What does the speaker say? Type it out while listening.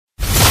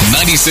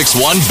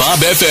96.1 Bob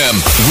FM.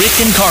 Rick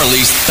and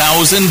Carly's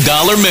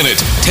 $1,000 minute.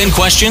 10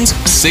 questions,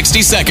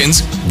 60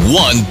 seconds,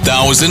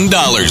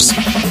 $1,000.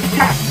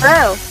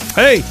 Hello.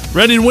 Hey,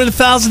 ready to win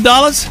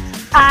 $1,000?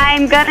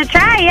 I'm gonna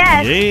try,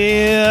 yes.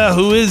 Yeah,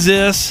 who is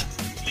this?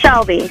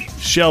 Shelby.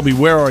 Shelby,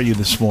 where are you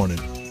this morning?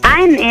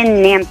 I'm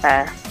in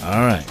Nampa.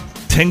 All right,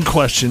 10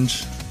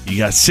 questions. You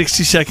got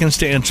 60 seconds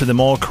to answer them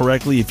all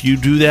correctly. If you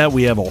do that,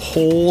 we have a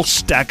whole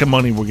stack of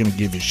money we're going to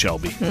give you,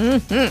 Shelby.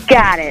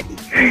 Got it.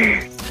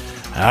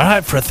 All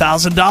right, for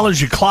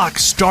 $1,000, your clock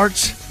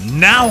starts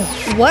now.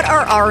 What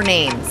are our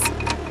names?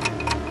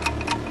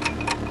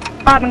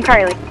 Bob and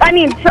Carly.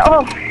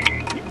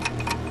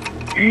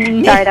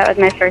 Sorry, that was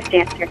my first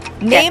answer.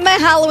 Name a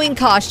Halloween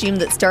costume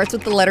that starts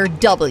with the letter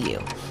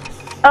W.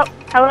 Oh,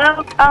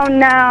 hello? Oh,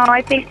 no.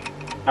 I think...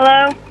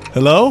 Hello?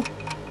 Hello?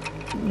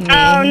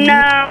 Oh,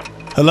 no.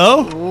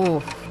 Hello?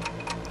 Ooh.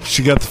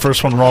 She got the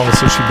first one wrong,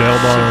 so she bailed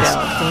on us.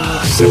 Dang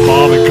it. She said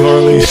Bob and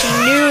Carly.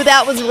 Knew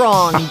that was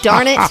wrong.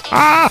 Darn it.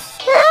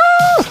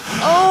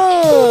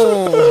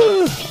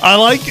 Oh. I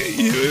like,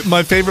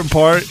 my favorite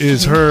part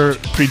is her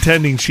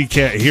pretending she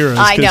can't hear us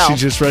I know. because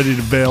she's just ready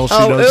to bail. She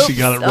knows oops. she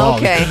got it wrong.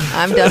 Okay,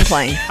 I'm done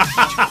playing.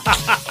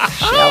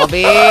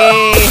 Shelby.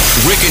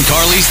 Rick and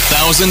Carly's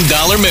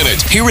 $1,000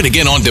 minute. Hear it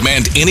again on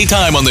demand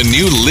anytime on the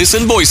new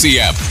Listen Boise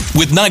app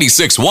with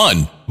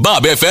 96.1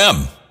 Bob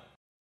FM.